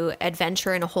get to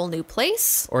adventure in a whole new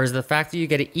place? Or is it the fact that you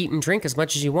get to eat and drink as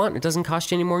much as you want and it doesn't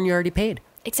cost you any more than you already paid?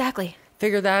 Exactly.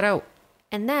 Figure that out.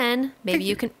 And then maybe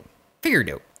you can... Figure it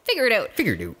out. Figure it out.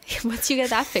 Figure it out. Once you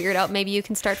get that figured out, maybe you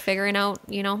can start figuring out,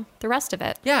 the rest of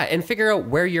it. Yeah, and figure out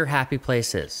where your happy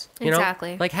place is.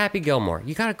 Exactly. Like Happy Gilmore.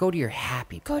 You got to go to your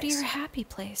happy place. Go to your happy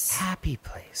place. Happy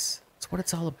place. That's what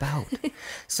it's all about.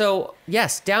 So,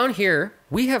 yes, down here,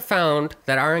 we have found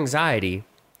that our anxiety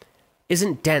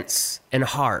isn't dense and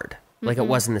hard like it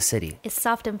was in the city. It's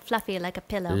soft and fluffy like a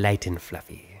pillow. Light and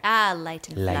fluffy. Ah, light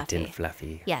and fluffy. Light and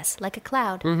fluffy. Yes, like a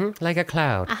cloud. Like a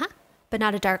cloud. Uh-huh. But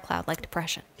not a dark cloud like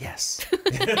depression. Yes.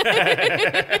 You're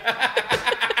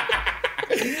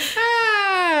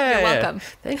welcome.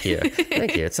 Thank you.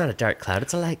 Thank you. It's not a dark cloud.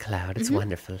 It's a light cloud. It's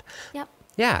wonderful. Yep.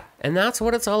 Yeah. And that's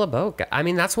what it's all about.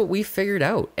 That's what we figured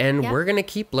out. And we're going to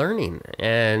keep learning.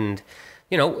 And,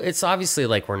 it's obviously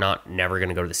like we're never going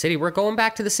to go to the city. We're going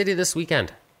back to the city this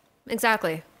weekend.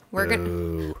 Exactly. We're going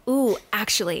to... Ooh,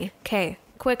 actually. Okay.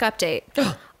 Quick update.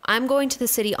 I'm going to the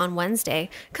city on Wednesday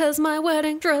because my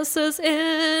wedding dress is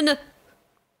in.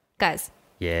 Guys.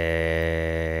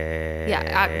 Yeah.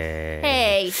 Yeah.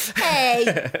 Hey.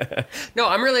 No,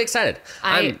 I'm really excited.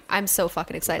 I'm so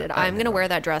fucking excited. I'm going to wear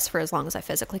that dress for as long as I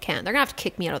physically can. They're going to have to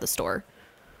kick me out of the store.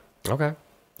 Okay.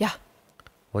 Yeah.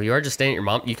 Well, you are just staying at your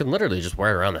mom. You can literally just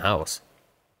wear it around the house.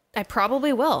 I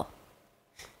probably will.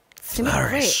 It's gonna be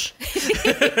Flourish.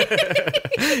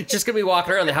 Just gonna be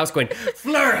walking around the house going,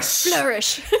 flourish,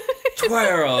 Flourish.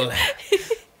 twirl.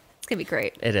 It's gonna be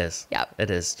great. It is. Yep.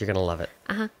 It is. You're gonna love it.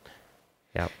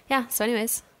 Yep. Yeah. So,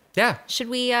 anyways, Yeah. should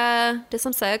we do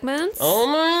some segments? Oh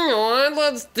my god,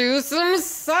 let's do some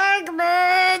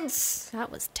segments.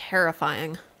 That was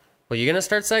terrifying. Well, you gonna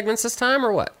start segments this time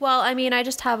or what? Well, I mean, I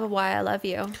just have a why I love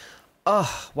you.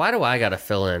 Why do I gotta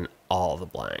fill in all the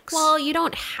blanks? Well, you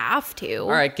don't have to.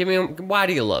 All right, give me. Why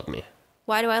do you love me?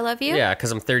 Why do I love you? Yeah,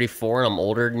 because I'm 34 and I'm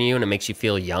older than you, and it makes you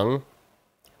feel young.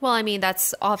 Well, I mean,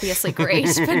 that's obviously great,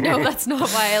 but no, that's not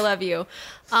why I love you.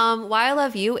 Why I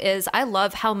love you is I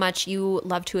love how much you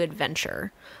love to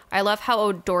adventure. I love how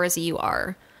outdoorsy you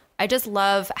are. I just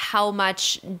love how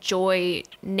much joy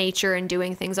nature and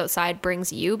doing things outside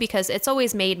brings you, because it's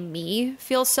always made me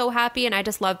feel so happy, and I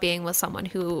just love being with someone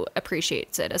who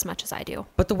appreciates it as much as I do.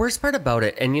 But the worst part about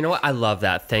it, and you know what? I love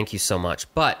that. Thank you so much.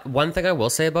 But one thing I will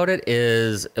say about it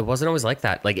is it wasn't always like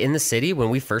that. Like in the city,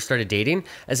 when we first started dating,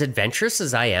 as adventurous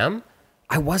as I am,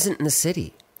 I wasn't in the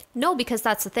city. No, because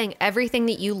that's the thing. Everything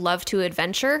that you love to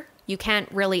adventure, you can't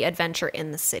really adventure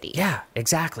in the city. Yeah,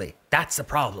 exactly. That's the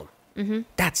problem.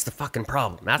 That's the fucking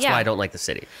problem. That's Yeah. why I don't like the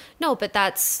city. No, but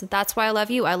that's why I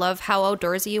love you. I love how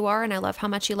outdoorsy you are, and I love how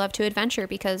much you love to adventure,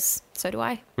 because so do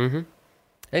I. And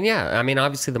yeah, I mean,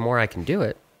 obviously, the more I can do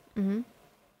it.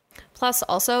 Plus,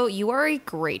 also, you are a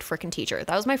great freaking teacher.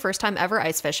 That was my first time ever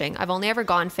ice fishing. I've only ever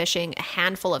gone fishing a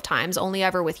handful of times, only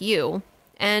ever with you.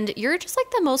 And you're just like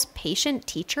the most patient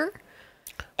teacher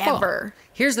ever. Well,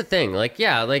 here's the thing. Like,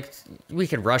 yeah, like we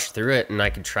could rush through it and I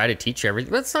could try to teach you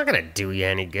everything, but it's not going to do you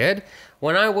any good.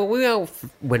 When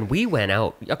we went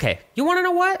out, okay, you want to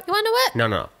know what? You want to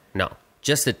know what? No.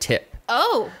 Just a tip.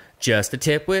 Oh. Just a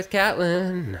tip with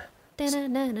Catlin.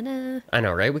 Da-na-na-na-na. I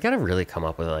know, right? We got to really come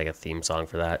up with like a theme song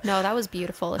for that. No, that was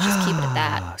beautiful. Let's just keep it at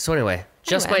that. So anyway,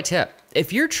 just Anyway. my tip.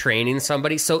 If you're training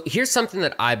somebody, so here's something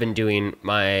that I've been doing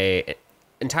my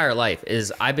entire life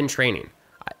is I've been training.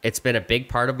 It's been a big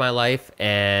part of my life,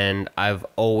 and I've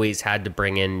always had to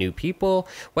bring in new people,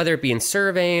 whether it be in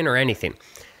surveying or anything.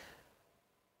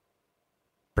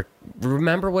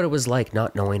 Remember what it was like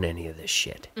not knowing any of this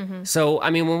shit. So, I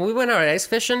mean, when we went out ice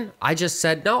fishing, I just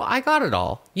said, no, I got it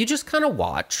all. You just kind of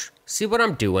watch, see what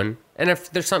I'm doing. And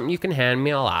if there's something you can hand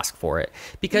me, I'll ask for it.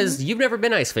 Because you've never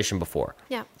been ice fishing before.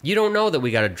 Yeah. You don't know that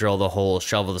we got to drill the hole,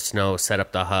 shovel the snow, set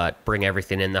up the hut, bring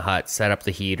everything in the hut, set up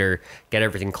the heater, get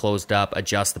everything closed up,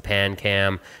 adjust the pan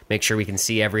cam, make sure we can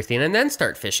see everything, and then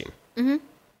start fishing.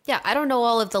 Yeah, I don't know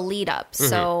all of the lead up,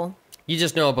 so You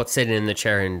just know about sitting in the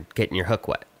chair and getting your hook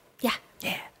wet.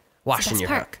 yeah. Washing Best your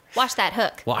part. hook. Wash that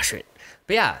hook. Wash it.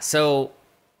 But yeah, so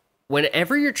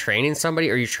whenever you're training somebody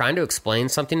or you're trying to explain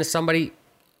something to somebody,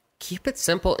 keep it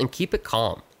simple and keep it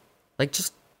calm. Like,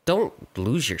 just don't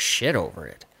lose your shit over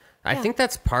it. I think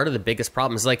that's part of the biggest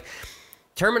problem is like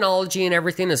terminology and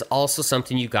everything is also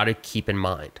something you got to keep in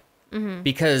mind.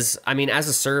 Because, I mean, as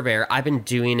a surveyor, I've been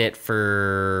doing it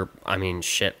for, I mean,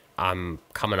 shit, I'm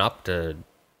coming up to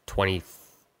 20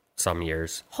 some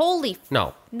years. Holy.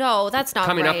 No, No, that's not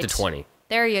coming right. up to 20.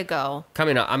 There you go.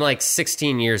 Coming up, I'm like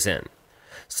 16 years in.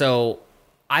 So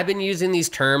I've been using these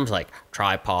terms like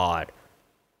tripod.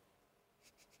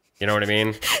 You know what I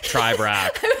mean?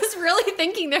 Tribrac. I was really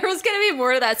thinking there was going to be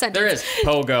more to that sentence. There is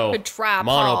pogo, A trapod.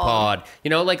 monopod. You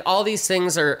know, like all these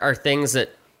things are things that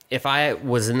if I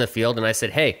was in the field and I said,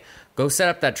 hey, go set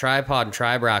up that tripod and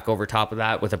tribrac over top of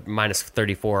that with a minus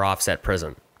 34 offset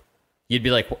prism. You'd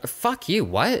be like, fuck you,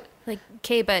 what? Like,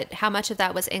 okay, but how much of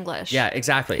that was English? Yeah,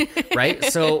 exactly. Right?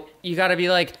 So you got to be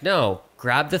like, no,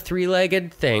 grab the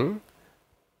three-legged thing,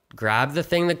 grab the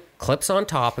thing that clips on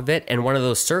top of it, and one of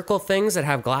those circle things that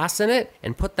have glass in it,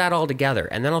 and put that all together.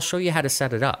 And then I'll show you how to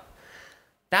set it up.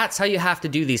 That's how you have to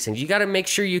do these things. You got to make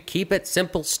sure you keep it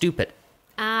simple, stupid.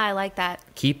 Ah, I like that.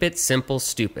 Keep it simple,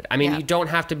 stupid. I mean, Yeah. you don't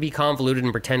have to be convoluted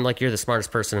and pretend like you're the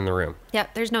smartest person in the room. Yeah,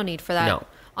 there's no need for that. No.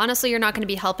 Honestly, you're not going to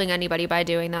be helping anybody by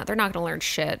doing that. They're not going to learn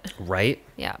shit. Right?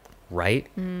 Yeah. Right?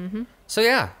 Mm-hmm. So,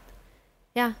 yeah,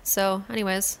 Yeah. So,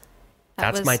 anyways,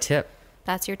 that's my tip.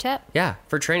 That's your tip. Yeah,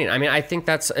 for training. I mean, I think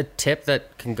that's a tip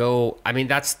that can go. I mean,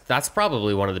 that's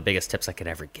probably one of the biggest tips I could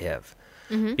ever give,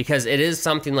 because it is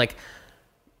something like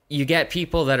you get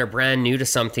people that are brand new to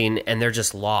something and they're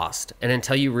just lost, and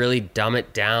until you really dumb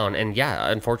it down, and yeah,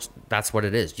 unfortunately, that's what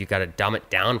it is. You got to dumb it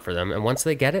down for them, and once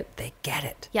they get it, they get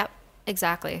it. Yep.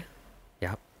 Exactly.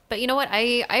 Yep. But you know what?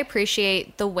 I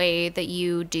appreciate the way that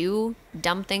you do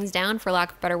dumb things down, for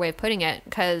lack of a better way of putting it,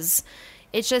 because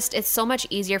it's so much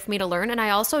easier for me to learn. And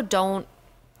I also don't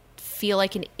feel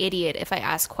like an idiot if I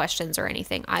ask questions or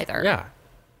anything either. Yeah.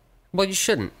 Well, you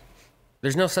shouldn't.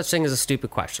 There's no such thing as a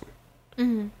stupid question.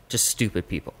 Just stupid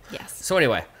people. Yes. So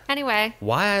anyway,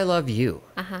 why I love you.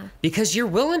 Because you're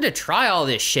willing to try all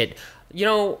this shit. You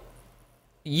know,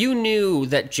 you knew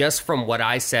that just from what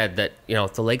I said that, you know,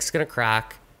 if the lake's going to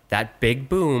crack, that big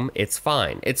boom, it's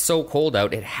fine. It's so cold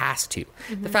out, it has to.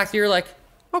 The fact that you're like,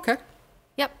 okay,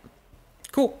 Yep.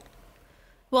 cool.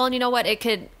 Well, and you know what?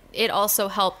 It also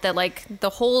helped that, like, the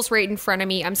hole's right in front of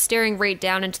me. I'm staring right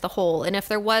down into the hole. And if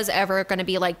there was ever going to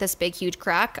be, like, this big, huge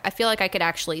crack, I feel like I could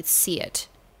actually see it.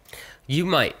 You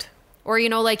might. Or, you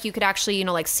know, like, you could actually, you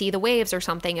know, like, see the waves or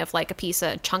something if, like, a piece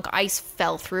of chunk of ice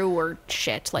fell through or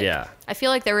shit. Like, Yeah. I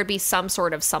feel like there would be some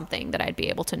sort of something that I'd be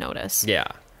able to notice. Yeah.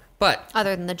 But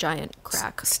Other than the giant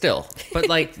crack. still. But,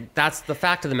 like, that's the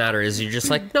fact of the matter is you're just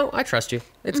like, no, I trust you.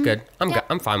 It's good.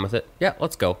 I'm fine with it. Yeah,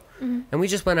 let's go. And we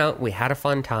just went out. We had a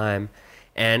fun time.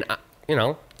 And, you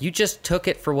know, you just took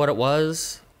it for what it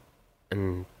was.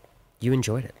 And you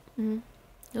enjoyed it.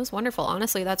 It was wonderful.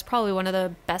 Honestly, that's probably one of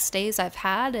the best days I've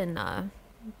had in,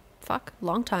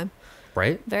 long time.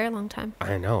 Right? Very long time.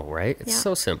 I know, right? It's Yeah.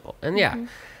 so simple. And yeah.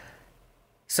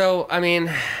 So, I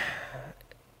mean,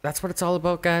 that's what it's all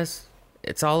about, guys.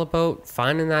 It's all about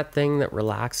finding that thing that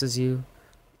relaxes you,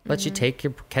 lets you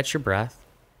catch your breath.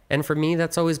 And for me,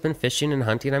 that's always been fishing and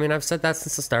hunting. I mean, I've said that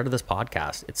since the start of this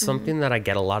podcast. It's something that I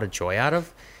get a lot of joy out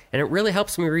of, and it really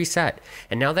helps me reset.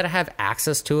 And now that I have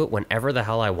access to it whenever the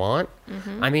hell I want,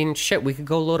 I mean, shit, we could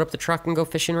go load up the truck and go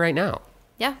fishing right now.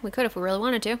 Yeah, we could if we really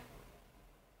wanted to.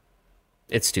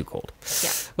 It's too cold. Yeah.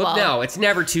 Well, no, it's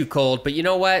never too cold, but you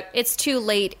know what? It's too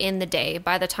late in the day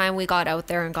by the time we got out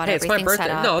there and got Hey, it's everything my birthday.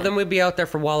 set up. No, then we'd be out there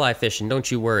for walleye fishing. Don't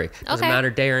you worry. Doesn't Okay. matter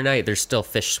day or night. There's still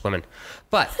fish swimming.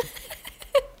 But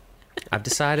I've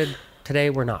decided today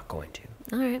we're not going to.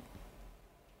 All right.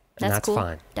 And that's cool.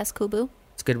 fine. That's cool, boo.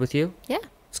 It's good with you? Yeah.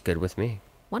 It's good with me.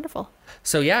 Wonderful.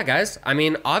 So yeah, guys. I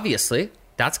mean, obviously,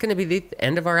 that's going to be the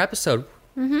end of our episode.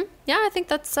 Yeah, I think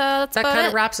that's That about kind it.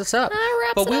 of wraps us up.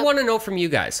 Wraps But it we up. want to know from you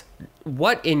guys,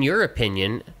 what, in your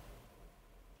opinion,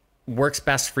 works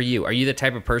best for you? Are you the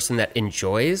type of person that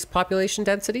enjoys population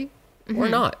density or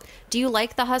not? Do you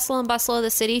like the hustle and bustle of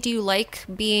the city? Do you like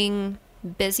being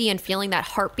busy and feeling that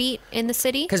heartbeat in the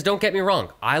city? Because don't get me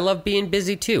wrong, I love being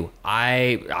busy too.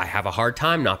 I have a hard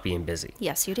time not being busy.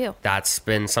 Yes, you do. That's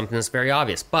been something that's very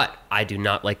obvious. But I do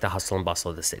not like the hustle and bustle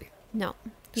of the city. No.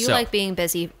 You So- like being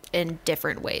busy in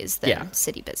different ways than Yeah.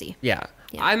 city busy. Yeah.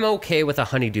 Yeah. I'm okay with a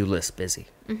honey-do list busy.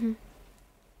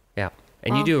 Yeah.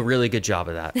 And you do a really good job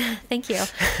of that. Thank you.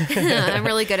 I'm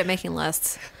really good at making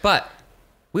lists. But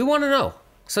we want to know.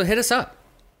 So hit us up.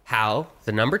 How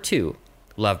the number 2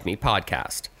 Love Me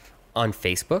Podcast on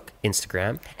Facebook,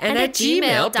 Instagram, and at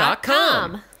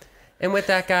gmail.com. And with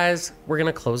that, guys, we're going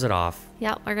to close it off.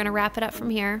 Yeah, we're going to wrap it up from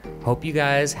here. Hope you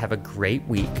guys have a great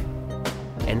week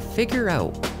and figure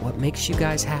out what makes you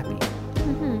guys happy.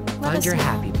 Find us your know.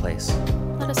 happy place.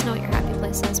 Let us know what your happy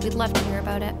place is. We'd love to hear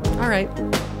about it. All right.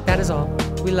 That is all.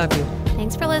 We love you.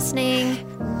 Thanks for listening.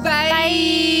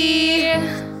 Bye.